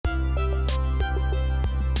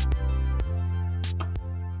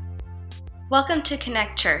Welcome to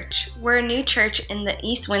Connect Church. We're a new church in the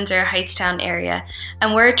East Windsor Heightstown area,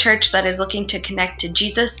 and we're a church that is looking to connect to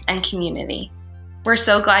Jesus and community. We're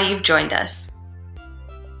so glad you've joined us.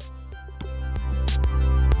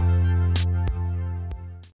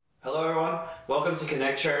 Hello everyone, welcome to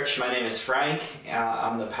Connect Church. My name is Frank.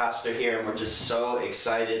 I'm the pastor here, and we're just so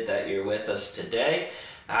excited that you're with us today.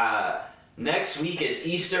 Next week is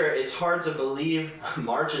Easter. It's hard to believe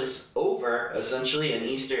March is over, essentially, and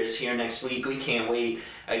Easter is here next week. We can't wait.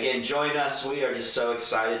 Again, join us. We are just so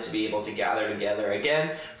excited to be able to gather together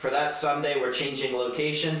again. For that Sunday, we're changing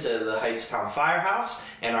location to the Heightstown Firehouse,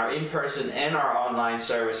 and our in-person and our online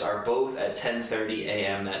service are both at 10:30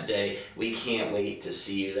 a.m. that day. We can't wait to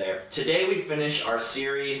see you there. Today, we finish our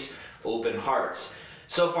series, Open Hearts.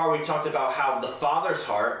 So far, we talked about how the Father's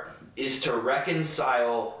heart is to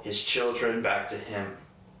reconcile his children back to him.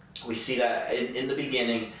 We see that in the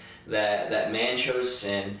beginning that man chose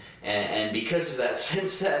sin, and because of that,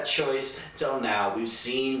 since that choice till now, we've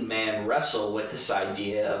seen man wrestle with this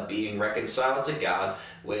idea of being reconciled to God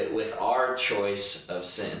with our choice of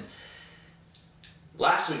sin.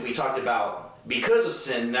 Last week we talked about, because of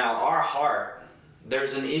sin, now our heart,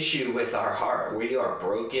 there's an issue with our heart. We are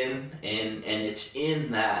broken, and it's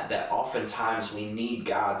in that oftentimes we need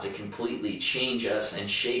God to completely change us and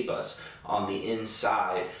shape us on the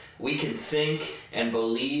inside. We can think and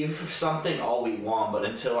believe something all we want, but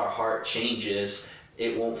until our heart changes,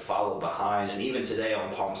 it won't follow behind. And even today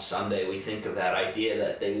on Palm Sunday, we think of that idea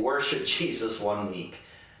that they worshiped Jesus one week,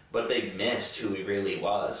 but they missed who he really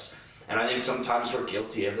was. And I think sometimes we're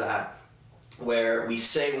guilty of that, where we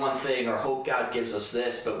say one thing or hope God gives us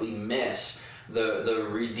this, but we miss the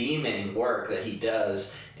redeeming work that he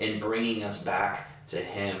does in bringing us back to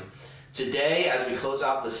him. Today, as we close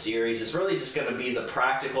out the series, it's really just going to be the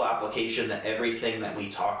practical application to everything that we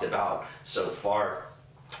talked about so far.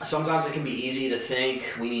 Sometimes it can be easy to think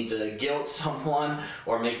we need to guilt someone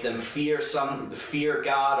or make them fear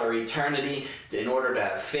God or eternity in order to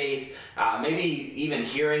have faith. Maybe even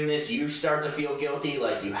hearing this, you start to feel guilty,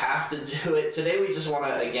 like you have to do it. Today we just want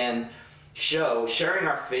to, again, sharing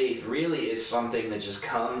our faith really is something that just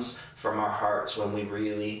comes from our hearts when we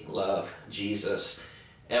really love Jesus.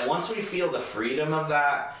 And once we feel the freedom of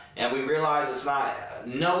that, and we realize it's not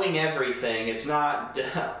knowing everything, it's not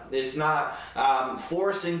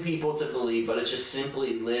forcing people to believe, but it's just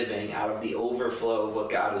simply living out of the overflow of what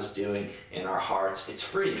God is doing in our hearts, it's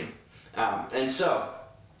freeing. And so,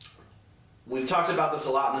 we've talked about this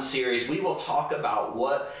a lot in the series. We will talk about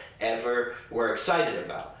whatever we're excited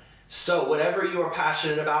about. So whatever you are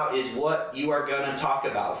passionate about is what you are going to talk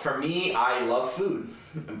about. For me, I love food.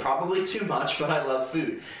 Probably too much, but I love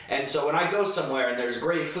food. And so when I go somewhere and there's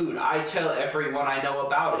great food, I tell everyone I know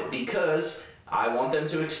about it because I want them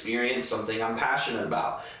to experience something I'm passionate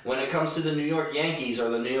about. When it comes to the New York Yankees or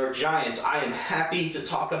the New York Giants, I am happy to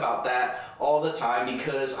talk about that all the time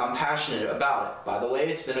because I'm passionate about it. By the way,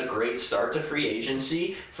 it's been a great start to free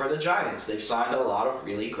agency for the Giants. They've signed a lot of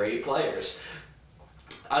really great players.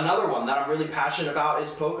 Another one that I'm really passionate about is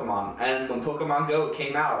Pokemon. And when Pokemon Go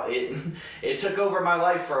came out, it took over my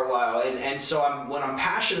life for a while. And so when I'm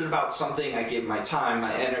passionate about something, I give my time,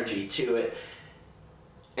 my energy to it.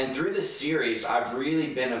 And through this series, I've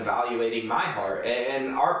really been evaluating my heart.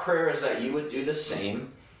 And our prayer is that you would do the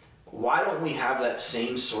same. Why don't we have that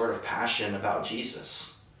same sort of passion about Jesus?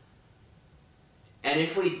 And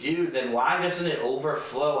if we do, then why doesn't it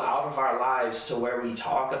overflow out of our lives to where we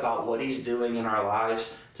talk about what he's doing in our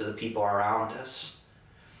lives to the people around us?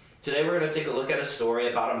 Today we're going to take a look at a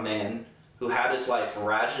story about a man who had his life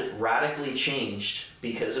radically changed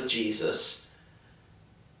because of Jesus.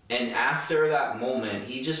 And after that moment,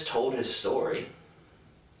 he just told his story.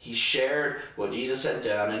 He shared what Jesus had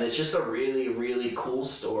done, and it's just a really, really cool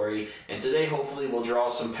story. And today, hopefully, we'll draw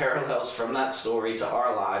some parallels from that story to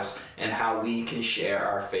our lives and how we can share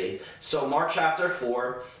our faith. So Mark chapter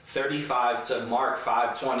 4, 35 to Mark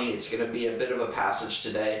 5:20, it's going to be a bit of a passage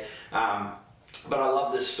today. But I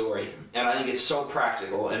love this story, and I think it's so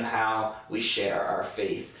practical in how we share our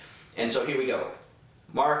faith. And so here we go.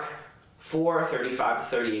 Mark 4, 35 to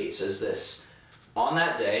 38 says this: On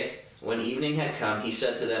that day, when evening had come, he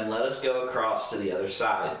said to them, "Let us go across to the other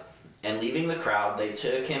side." And leaving the crowd, they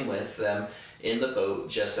took him with them in the boat,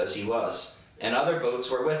 just as he was. And other boats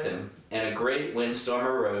were with him. And a great windstorm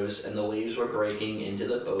arose, and the waves were breaking into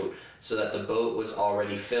the boat, so that the boat was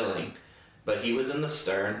already filling. But he was in the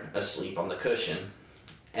stern, asleep on the cushion.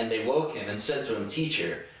 And they woke him and said to him,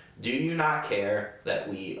 "Teacher, do you not care that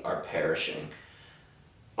we are perishing?"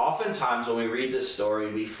 Oftentimes when we read this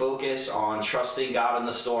story, we focus on trusting God in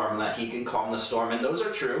the storm, that he can calm the storm, and those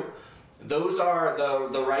are true. Those are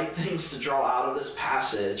the right things to draw out of this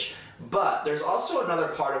passage. But there's also another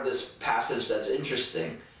part of this passage that's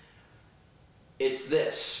interesting. It's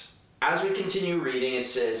this. As we continue reading, it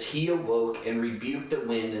says, "He awoke and rebuked the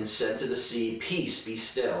wind and said to the sea, 'Peace, be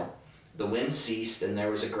still.' The wind ceased, and there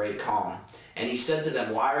was a great calm. And he said to them,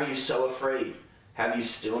 'Why are you so afraid? Have you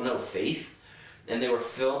still no faith?' And they were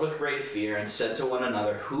filled with great fear and said to one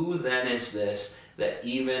another, 'Who then is this, that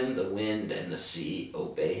even the wind and the sea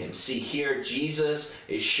obey him?'" See, here Jesus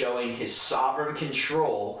is showing his sovereign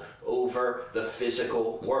control over the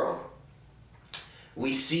physical world.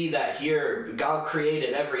 We see that here God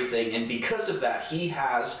created everything, and because of that, he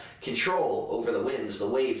has control over the winds, the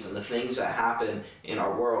waves, and the things that happen in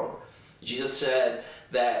our world. Jesus said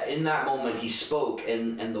that in that moment he spoke,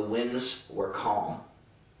 and the winds were calm.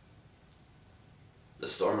 The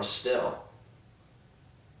storm was still.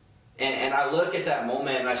 And I look at that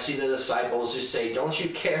moment and I see the disciples who say, "Don't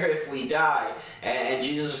you care if we die?" And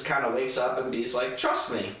Jesus kind of wakes up and he's like,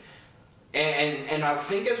 "Trust me." And I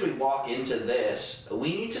think as we walk into this,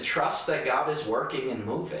 we need to trust that God is working and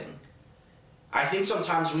moving. I think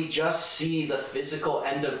sometimes we just see the physical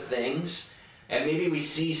end of things, and maybe we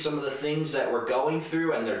see some of the things that we're going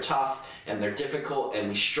through, and they're tough, and they're difficult, and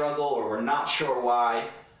we struggle, or we're not sure why.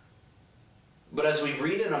 But as we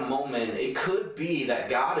read in a moment, it could be that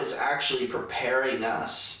God is actually preparing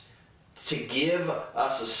us to give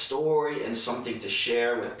us a story and something to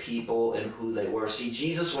share with people and who they were. See,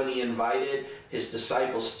 Jesus, when he invited his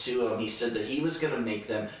disciples to him, he said that he was going to make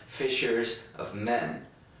them fishers of men.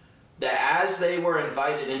 That as they were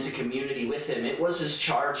invited into community with him, it was his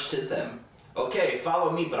charge to them. Okay,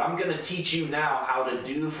 follow me, but I'm going to teach you now how to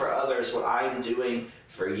do for others what I'm doing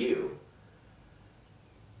for you.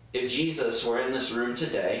 If Jesus were in this room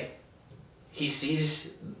today, he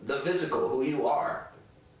sees the physical, who you are.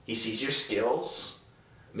 He sees your skills.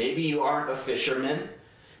 Maybe you aren't a fisherman.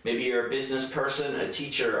 Maybe you're a business person, a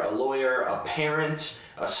teacher, a lawyer, a parent,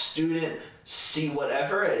 a student. See,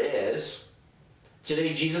 whatever it is,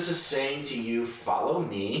 today Jesus is saying to you, follow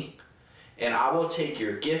me, and I will take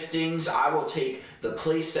your giftings. I will take the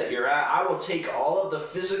place that you're at. I will take all of the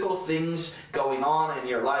physical things going on in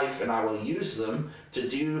your life, and I will use them to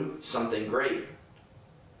do something great.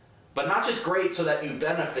 But not just great so that you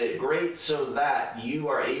benefit, great so that you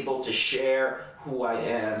are able to share who I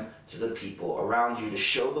am to the people around you, to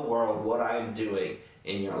show the world what I am doing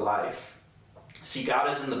in your life. See, God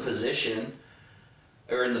is in the position,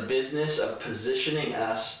 or in the business of positioning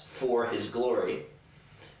us for his glory.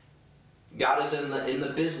 God is in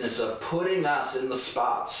the business of putting us in the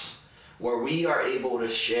spots where we are able to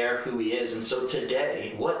share who he is. And so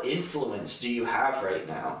today, what influence do you have right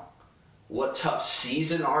now? What tough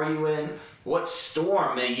season are you in? What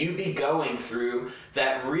storm may you be going through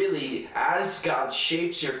that really, as God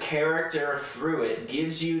shapes your character through it,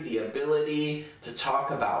 gives you the ability to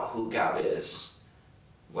talk about who God is?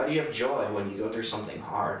 Why do you have joy when you go through something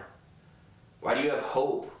hard? Why do you have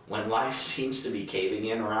hope when life seems to be caving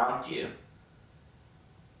in around you?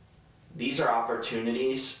 These are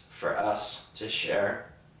opportunities for us to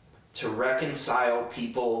share, to reconcile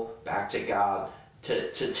people back to God,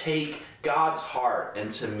 to take God's heart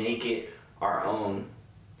and to make it our own.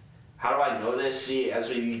 How do I know this? See, as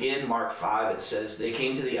we begin Mark 5, it says, they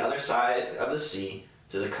came to the other side of the sea,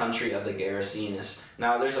 to the country of the Gerasenes.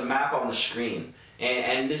 Now, there's a map on the screen,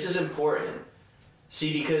 and this is important.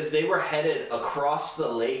 See, because they were headed across the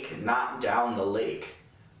lake, not down the lake.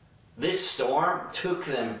 This storm took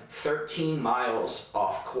them 13 miles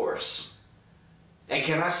off course. And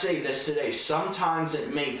can I say this today? Sometimes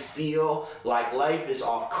it may feel like life is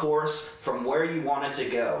off course from where you want it to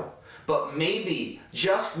go. But maybe,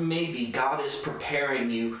 just maybe, God is preparing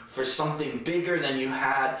you for something bigger than you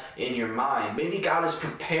had in your mind. Maybe God is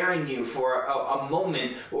preparing you for a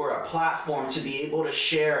moment or a platform to be able to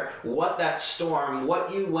share what that storm,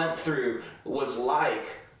 what you went through was like,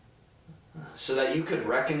 so that you could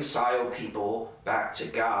reconcile people back to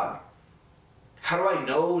God. How do I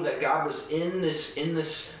know that God was in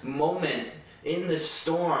this moment, in this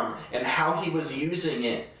storm, and how he was using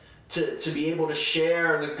it to be able to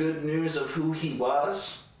share the good news of who he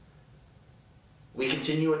was? We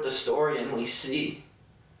continue with the story and we see,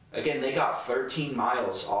 again, they got 13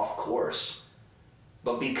 miles off course.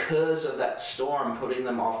 But because of that storm putting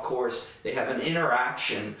them off course, they have an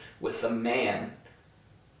interaction with the man,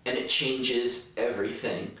 and it changes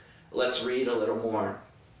everything. Let's read a little more.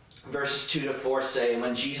 Verses 2-4 say,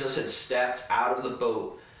 when Jesus had stepped out of the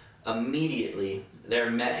boat, immediately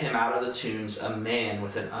there met him out of the tombs a man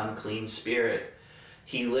with an unclean spirit.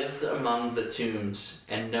 He lived among the tombs,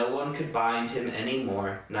 and no one could bind him any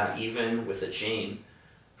more, not even with a chain.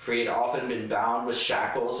 For he had often been bound with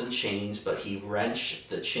shackles and chains, but he wrenched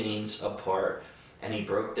the chains apart, and he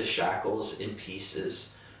broke the shackles in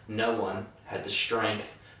pieces. No one had the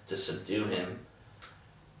strength to subdue him.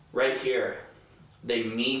 Right here, they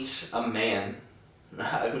meet a man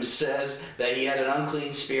who says that he had an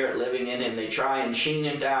unclean spirit living in him. They try and chain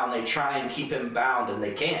him down. They try and keep him bound, and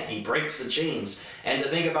they can't. He breaks the chains. And to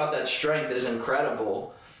think about that strength is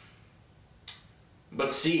incredible. But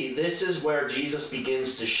see, this is where Jesus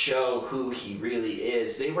begins to show who he really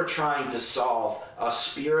is. They were trying to solve a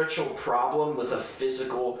spiritual problem with a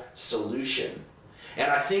physical solution. And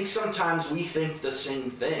I think sometimes we think the same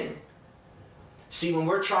thing. See, when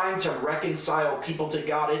we're trying to reconcile people to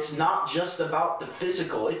God, it's not just about the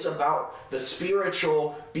physical. It's about the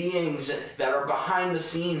spiritual beings that are behind the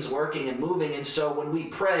scenes working and moving. And so when we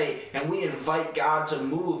pray and we invite God to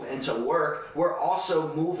move and to work, we're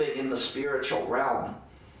also moving in the spiritual realm.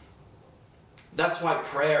 That's why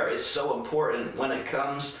prayer is so important when it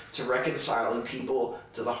comes to reconciling people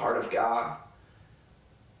to the heart of God.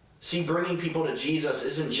 See, bringing people to Jesus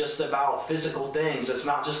isn't just about physical things. It's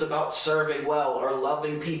not just about serving well or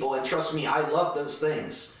loving people. And trust me, I love those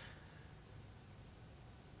things.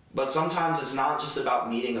 But sometimes it's not just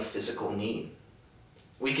about meeting a physical need.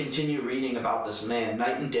 We continue reading about this man.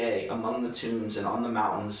 Night and day, among the tombs and on the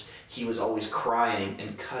mountains, he was always crying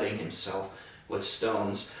and cutting himself with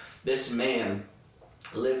stones. This man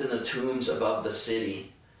lived in the tombs above the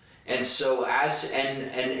city. And so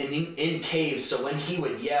in caves, so when he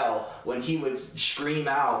would yell, when he would scream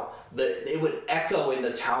out, it would echo in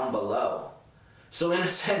the town below. So in a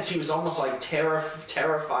sense, he was almost like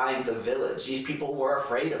terrifying the village. These people were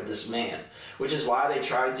afraid of this man, which is why they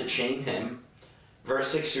tried to chain him. Verse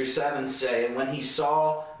 6 through 7 say, and when he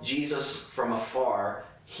saw Jesus from afar,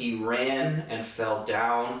 he ran and fell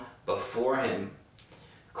down before him.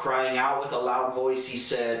 Crying out with a loud voice, he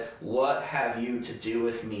said, what have you to do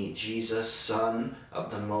with me, Jesus, Son of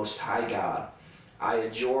the Most High God? I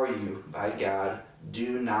adjure you, by God,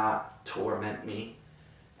 do not torment me.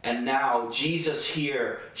 And now Jesus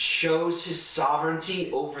here shows his sovereignty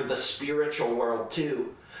over the spiritual world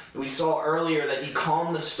too. We saw earlier that he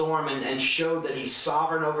calmed the storm and showed that he's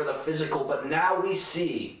sovereign over the physical, but now we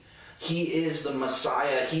see he is the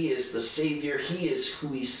Messiah, he is the Savior, he is who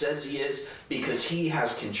he says he is because he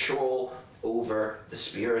has control over the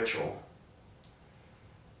spiritual.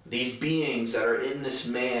 These beings that are in this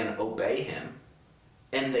man obey him,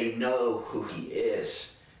 and they know who he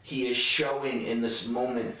is. He is showing in this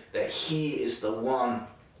moment that he is the one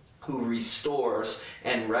who restores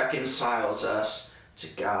and reconciles us to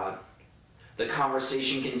God. The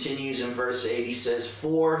conversation continues in verse 8. He says,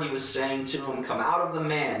 for he was saying to him, come out of the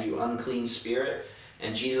man, you unclean spirit.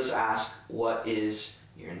 And Jesus asked, what is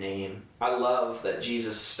your name? I love that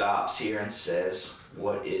Jesus stops here and says,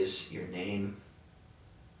 what is your name?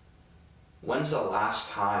 When's the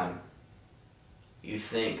last time you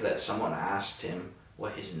think that someone asked him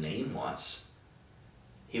what his name was?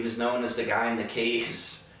 He was known as the guy in the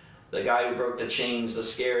caves, the guy who broke the chains, the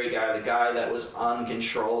scary guy, the guy that was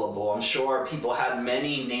uncontrollable. I'm sure people had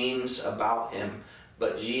many names about him,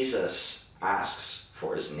 but Jesus asks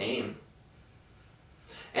for his name.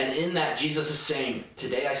 And in that, Jesus is saying,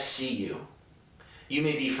 today I see you. You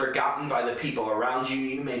may be forgotten by the people around you.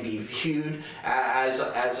 You may be viewed as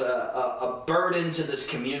a burden to this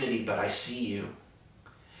community, but I see you.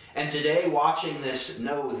 And today, watching this,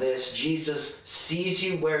 know this, Jesus sees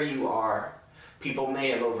you where you are. People may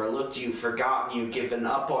have overlooked you, forgotten you, given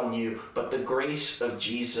up on you, but the grace of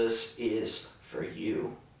Jesus is for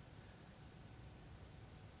you.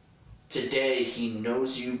 Today, he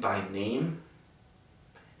knows you by name.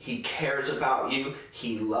 He cares about you,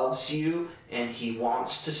 he loves you, and he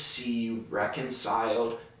wants to see you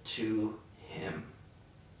reconciled to him.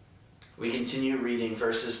 We continue reading.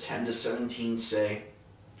 Verses 10 to 17 say,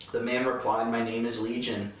 the man replied, my name is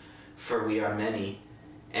Legion, for we are many.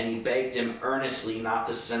 And he begged him earnestly not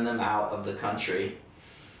to send them out of the country.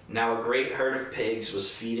 Now a great herd of pigs was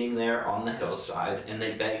feeding there on the hillside, and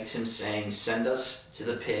they begged him, saying, send us to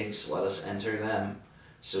the pigs, let us enter them.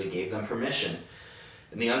 So he gave them permission.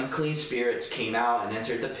 And the unclean spirits came out and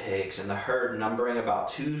entered the pigs, and the herd, numbering about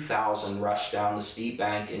 2,000, rushed down the steep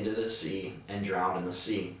bank into the sea and drowned in the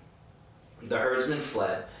sea. The herdsmen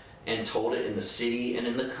fled and told it in the city and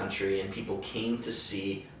in the country, and people came to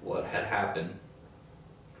see what had happened.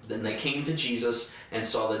 Then they came to Jesus and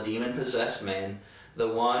saw the demon-possessed man, the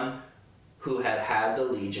one who had had the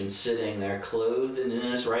legion, sitting there clothed and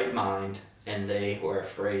in his right mind, and they were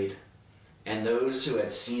afraid. And those who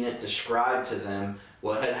had seen it described to them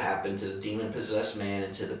what had happened to the demon-possessed man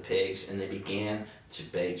and to the pigs, and they began to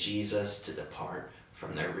beg Jesus to depart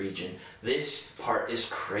from their region. This part is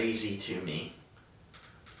crazy to me.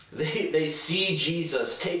 They see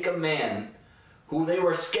Jesus take a man who they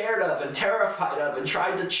were scared of and terrified of and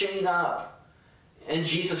tried to chain up, and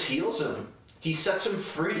Jesus heals him. He sets him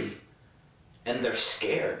free, and they're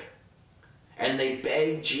scared. And they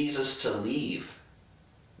beg Jesus to leave.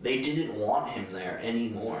 They didn't want him there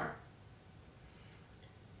anymore.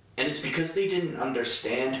 And it's because they didn't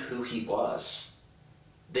understand who he was.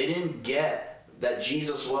 They didn't get that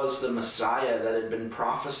Jesus was the Messiah that had been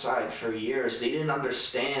prophesied for years. They didn't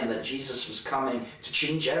understand that Jesus was coming to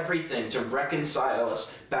change everything, to reconcile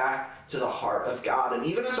us back to the heart of God. And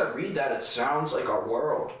even as I read that, it sounds like our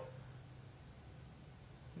world.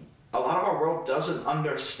 A lot of our world doesn't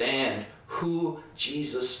understand who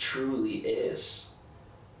Jesus truly is.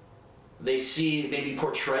 They see maybe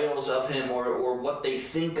portrayals of him or what they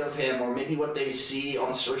think of him or maybe what they see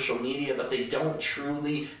on social media, but they don't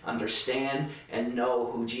truly understand and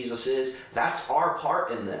know who Jesus is. That's our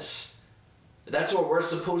part in this. That's where we're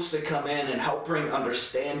supposed to come in and help bring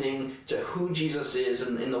understanding to who Jesus is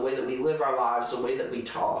in the way that we live our lives, the way that we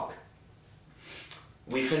talk.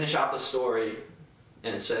 We finish out the story,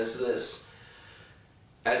 and it says this.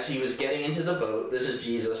 As he was getting into the boat, this is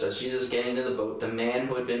Jesus, as Jesus is getting into the boat, the man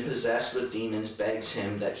who had been possessed with demons begs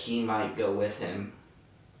him that he might go with him.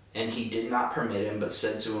 And he did not permit him, but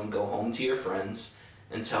said to him, "Go home to your friends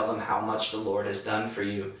and tell them how much the Lord has done for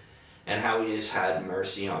you and how he has had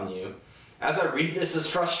mercy on you." As I read this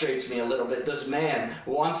frustrates me a little bit. This man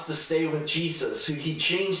wants to stay with Jesus, who he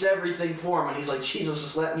changed everything for him. And he's like, "Jesus,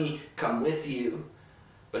 just let me come with you."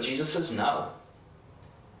 But Jesus says no.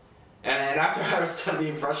 And after I was done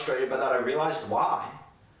being frustrated by that, I realized why.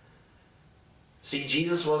 See,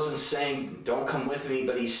 Jesus wasn't saying, "Don't come with me,"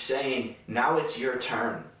 but he's saying, now it's your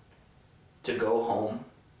turn to go home,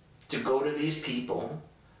 to go to these people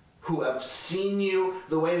who have seen you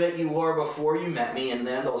the way that you were before you met me, and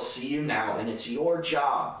then they'll see you now, and it's your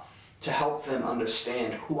job to help them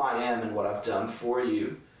understand who I am and what I've done for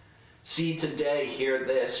you. See, today, hear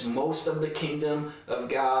this, most of the kingdom of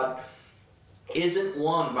God isn't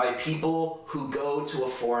won by people who go to a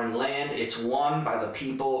foreign land. It's won by the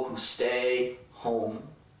people who stay home,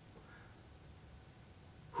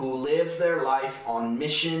 who live their life on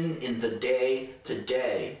mission in the day to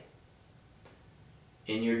day,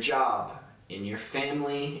 in your job, in your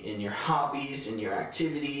family, in your hobbies, in your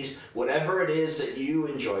activities, whatever it is that you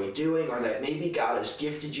enjoy doing or that maybe God has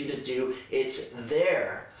gifted you to do, it's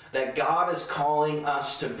there that God is calling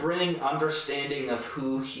us to bring understanding of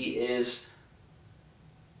who he is.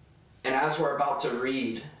 And as we're about to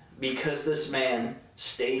read, because this man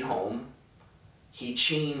stayed home, he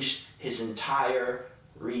changed his entire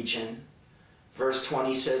region. Verse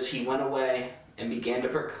 20 says, he went away and began to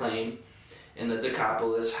proclaim in the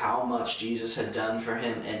Decapolis how much Jesus had done for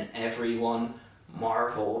him, and everyone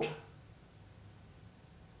marveled.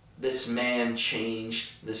 This man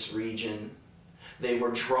changed this region. They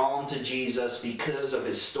were drawn to Jesus because of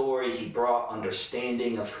his story. He brought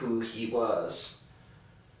understanding of who he was.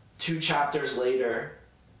 2 chapters later,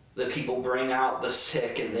 the people bring out the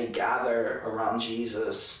sick and they gather around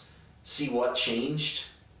Jesus. See what changed?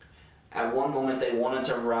 At one moment they wanted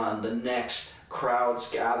to run. The next,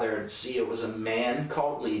 crowds gathered. See, it was a man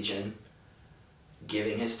called Legion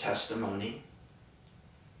giving his testimony.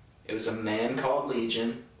 It was a man called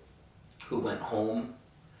Legion who went home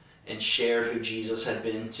and shared who Jesus had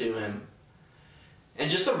been to him.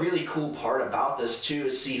 And just a really cool part about this too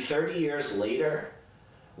is, see, 30 years later,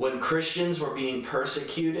 when Christians were being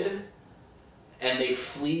persecuted and they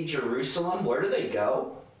flee Jerusalem, where do they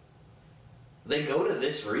go? They go to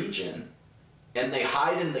this region and they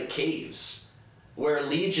hide in the caves where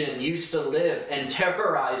Legion used to live and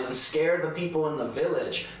terrorize and scare the people in the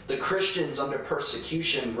village. The Christians under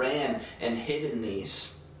persecution ran and hid in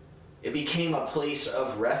these. It became a place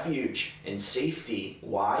of refuge and safety.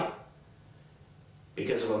 Why?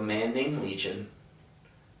 Because of a man named Legion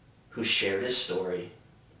who shared his story,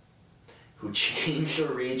 who changed a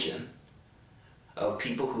region of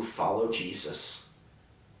people who follow Jesus.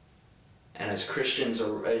 And as Christians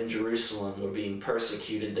in Jerusalem were being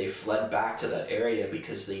persecuted, they fled back to that area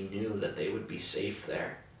because they knew that they would be safe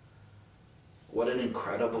there. What an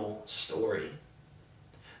incredible story.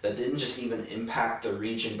 That didn't just even impact the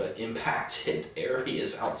region, but impacted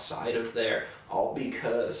areas outside of there, all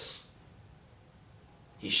because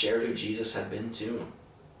he shared who Jesus had been to him.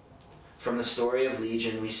 From the story of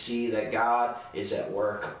Legion, we see that God is at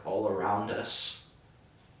work all around us.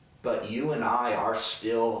 But you and I are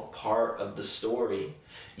still part of the story.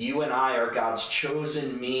 You and I are God's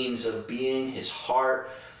chosen means of being his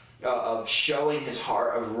heart of showing his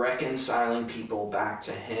heart, of reconciling people back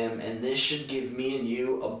to him. And this should give me and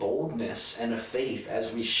you a boldness and a faith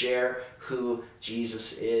as we share who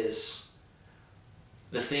Jesus is.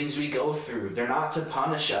 The things we go through, they're not to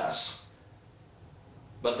punish us,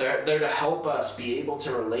 but they're to help us be able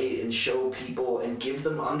to relate and show people and give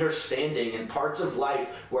them understanding in parts of life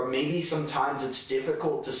where maybe sometimes it's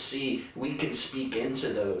difficult to see. We can speak into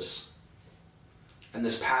those. And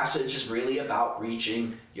this passage is really about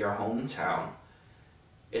reaching your hometown.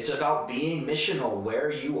 It's about being missional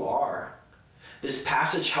where you are. This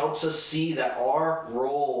passage helps us see that our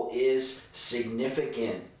role is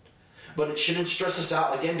significant. But it shouldn't stress us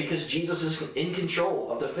out, again, because Jesus is in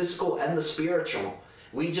control of the physical and the spiritual.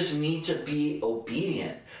 We just need to be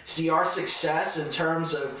obedient. See, our success in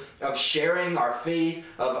terms of sharing our faith,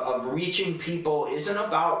 of reaching people, isn't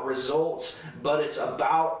about results, but it's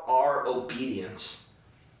about our obedience.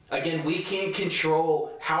 Again, we can't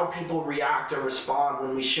control how people react or respond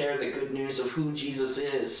when we share the good news of who Jesus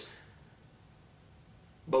is.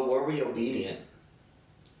 But were we obedient?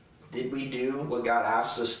 Did we do what God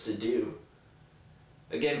asked us to do?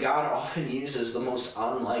 Again, God often uses the most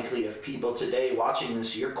unlikely of people. Today, watching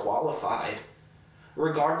this, you're qualified.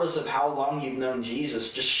 Regardless of how long you've known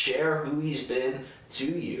Jesus, just share who he's been to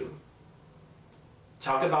you.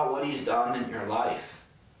 Talk about what he's done in your life.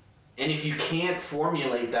 And if you can't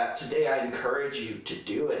formulate that today, I encourage you to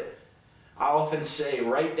do it. I often say,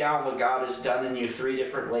 write down what God has done in you 3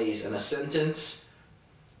 different ways: in a sentence,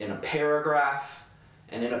 in a paragraph,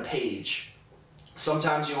 and in a page.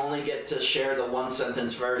 Sometimes you only get to share the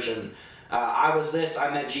 1-sentence version. I was this, I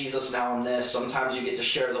met Jesus, now I'm this. Sometimes you get to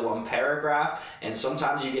share the 1 paragraph, and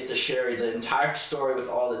sometimes you get to share the entire story with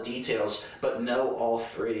all the details, but know all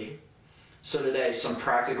 3. So today, some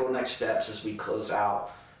practical next steps as we close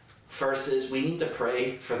out. First is we need to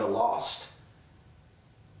pray for the lost.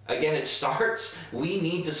 Again, we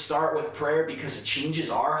need to start with prayer because it changes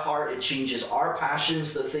our heart, it changes our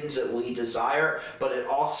passions, the things that we desire, but it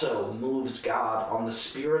also moves God on the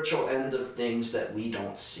spiritual end of things that we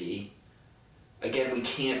don't see. Again, we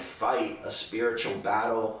can't fight a spiritual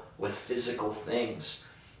battle with physical things,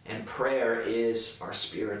 and prayer is our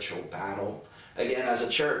spiritual battle. Again, as a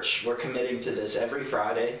church, we're committing to this every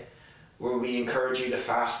Friday, where we encourage you to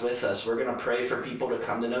fast with us. We're going to pray for people to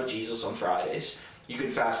come to know Jesus on Fridays. You can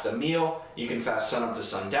fast a meal, you can fast sun up to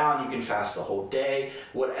sundown, you can fast the whole day,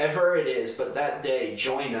 whatever it is, but that day,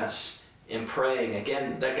 join us in praying,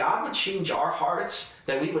 again, that God would change our hearts,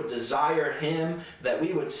 that we would desire him, that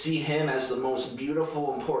we would see him as the most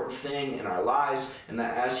beautiful, important thing in our lives, and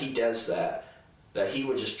that as he does that he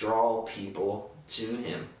would just draw people to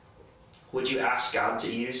him. Would you ask God to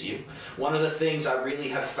use you? One of the things I really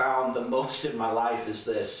have found the most in my life is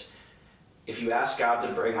this: if you ask God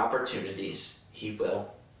to bring opportunities, he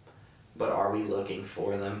will. But are we looking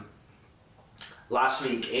for them? Last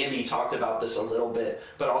week, Andy talked about this a little bit,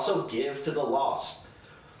 but also give to the lost.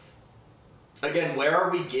 Again, where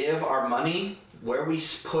we give our money, where we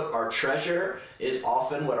put our treasure, is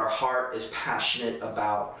often what our heart is passionate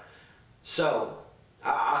about. So,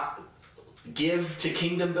 give to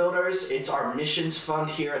Kingdom Builders. It's our missions fund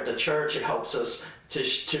here at the church. It helps us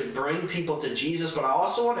to bring people to Jesus. But I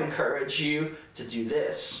also want to encourage you to do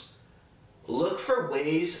this. Look for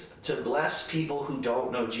ways to bless people who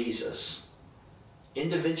don't know Jesus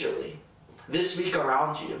individually. This week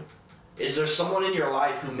around you, is there someone in your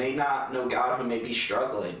life who may not know God, who may be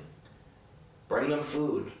struggling? Bring them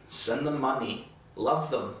food, send them money, love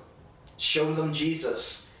them, show them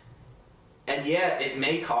Jesus. And yeah, it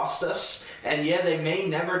may cost us, and yeah, they may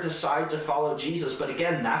never decide to follow Jesus, but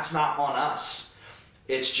again, that's not on us.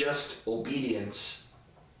 It's just obedience.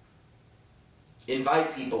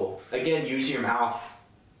 Invite people. Again, use your mouth.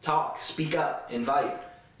 Talk, speak up, invite.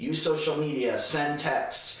 Use social media, send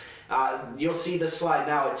texts. You'll see this slide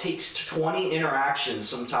now. It takes 20 interactions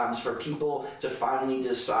sometimes for people to finally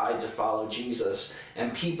decide to follow Jesus.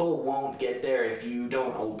 And people won't get there if you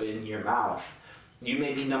don't open your mouth. You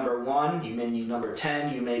may be number 1, you may be number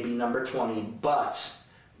 10, you may be number 20, but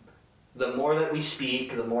the more that we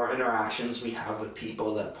speak, the more interactions we have with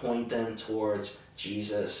people that point them towards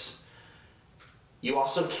Jesus. You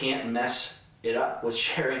also can't mess it up with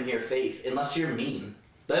sharing your faith unless you're mean.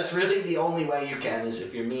 That's really the only way you can, is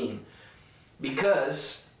if you're mean.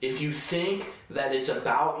 Because if you think that it's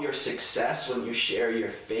about your success when you share your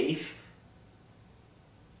faith,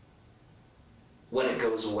 when it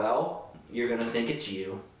goes well, you're going to think it's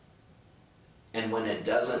you. And when it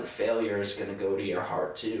doesn't, failure is going to go to your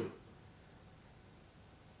heart too.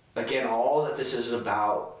 Again, all that this is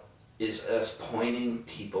about is us pointing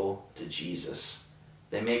people to Jesus.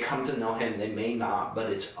 They may come to know him, they may not,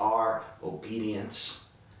 but it's our obedience.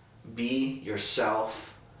 Be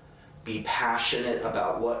yourself. Be passionate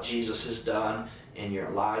about what Jesus has done in your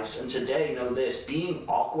lives. And today, know this, being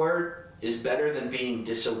awkward is better than being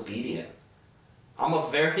disobedient. I'm a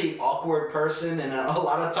very awkward person, and a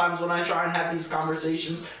lot of times when I try and have these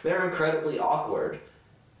conversations, they're incredibly awkward.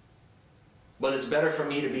 But it's better for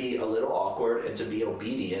me to be a little awkward and to be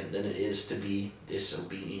obedient than it is to be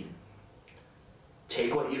disobedient.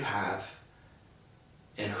 Take what you have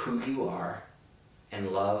and who you are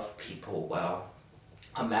and love people well.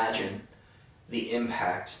 Imagine the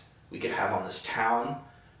impact we could have on this town,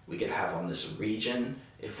 we could have on this region,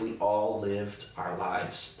 if we all lived our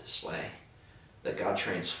lives this way. That God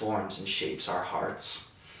transforms and shapes our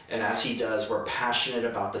hearts. And as he does, we're passionate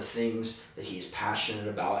about the things that he's passionate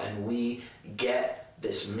about, and we get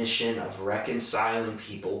this mission of reconciling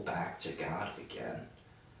people back to God again.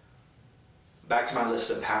 Back to my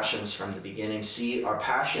list of passions from the beginning. See, our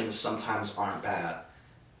passions sometimes aren't bad.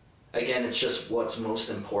 Again, it's just what's most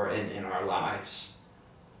important in our lives.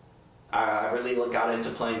 I really got into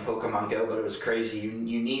playing Pokemon Go, but it was crazy.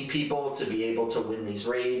 You need people to be able to win these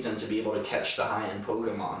raids and to be able to catch the high-end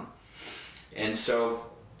Pokemon. And so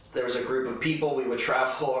there was a group of people. We would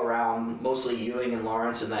travel around, mostly Ewing and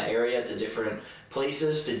Lawrence in that area, to different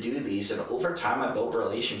places to do these. And over time, I built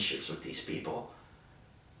relationships with these people.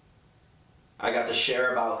 I got to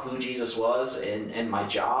share about who Jesus was and my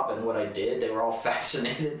job and what I did. They were all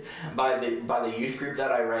fascinated by the youth group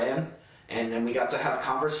that I ran. And then we got to have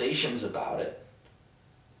conversations about it.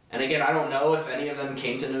 And again, I don't know if any of them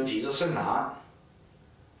came to know Jesus or not,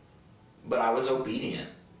 but I was obedient.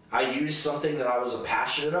 I used something that I was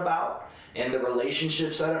passionate about and the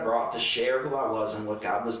relationships that it brought to share who I was and what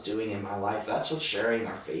God was doing in my life. That's what sharing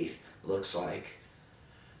our faith looks like.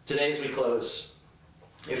 Today, as we close,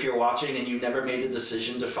 if you're watching and you've never made the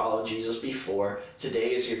decision to follow Jesus before,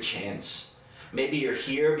 today is your chance. Maybe you're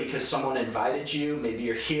here because someone invited you. Maybe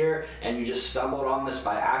you're here and you just stumbled on this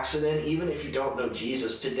by accident. Even if you don't know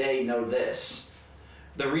Jesus, today know this.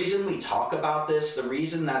 The reason we talk about this, the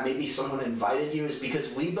reason that maybe someone invited you, is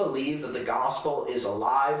because we believe that the gospel is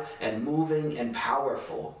alive and moving and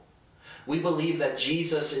powerful. We believe that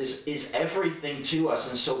Jesus is everything to us,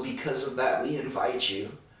 and so because of that, we invite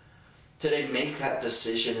you. Today, make that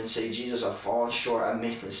decision and say, Jesus, I've fallen short, I've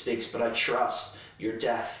made mistakes, but I trust your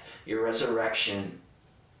death, your resurrection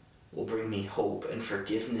will bring me hope and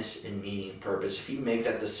forgiveness and meaning and purpose. If you make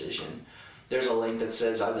that decision, there's a link that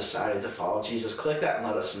says, I've decided to follow Jesus. Click that and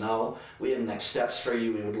let us know. We have next steps for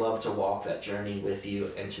you. We would love to walk that journey with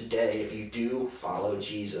you. And today, if you do follow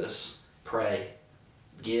Jesus, pray,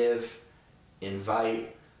 give,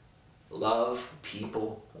 invite, love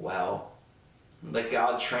people well. Let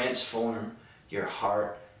God transform your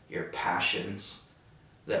heart, your passions,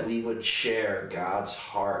 that we would share God's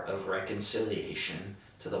heart of reconciliation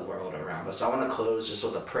to the world around us. I want to close just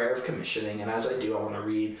with a prayer of commissioning, and as I do, I want to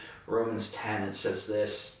read Romans 10. It says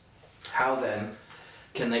this: how then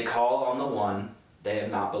can they call on the one they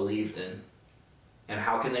have not believed in? And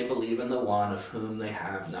how can they believe in the one of whom they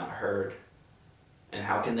have not heard? And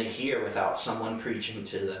how can they hear without someone preaching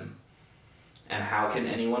to them? And how can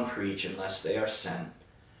anyone preach unless they are sent?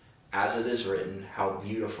 As it is written, how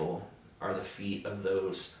beautiful are the feet of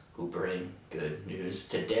those who bring good news.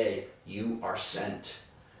 Today, you are sent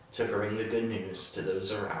to bring the good news to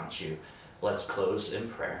those around you. Let's close in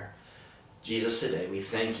prayer. Jesus, today we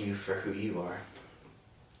thank you for who you are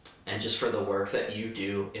and just for the work that you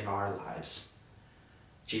do in our lives.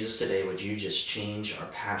 Jesus, today would you just change our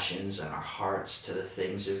passions and our hearts to the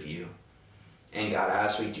things of you. And God,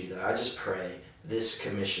 as we do that, I just pray this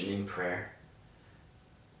commissioning prayer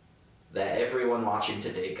that everyone watching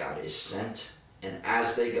today, God, is sent, and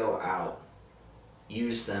as they go out,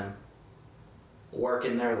 use them, work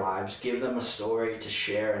in their lives, give them a story to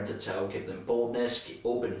share and to tell, give them boldness,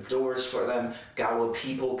 open doors for them. God, will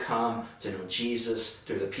people come to know Jesus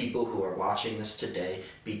through the people who are watching this today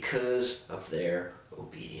because of their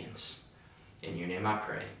obedience. In your name I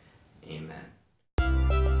pray, amen.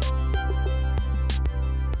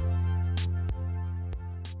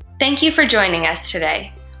 Thank you for joining us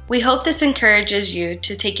today. We hope this encourages you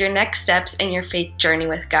to take your next steps in your faith journey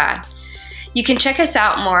with God. You can check us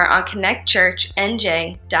out more on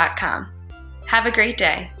connectchurchnj.com. Have a great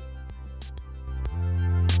day.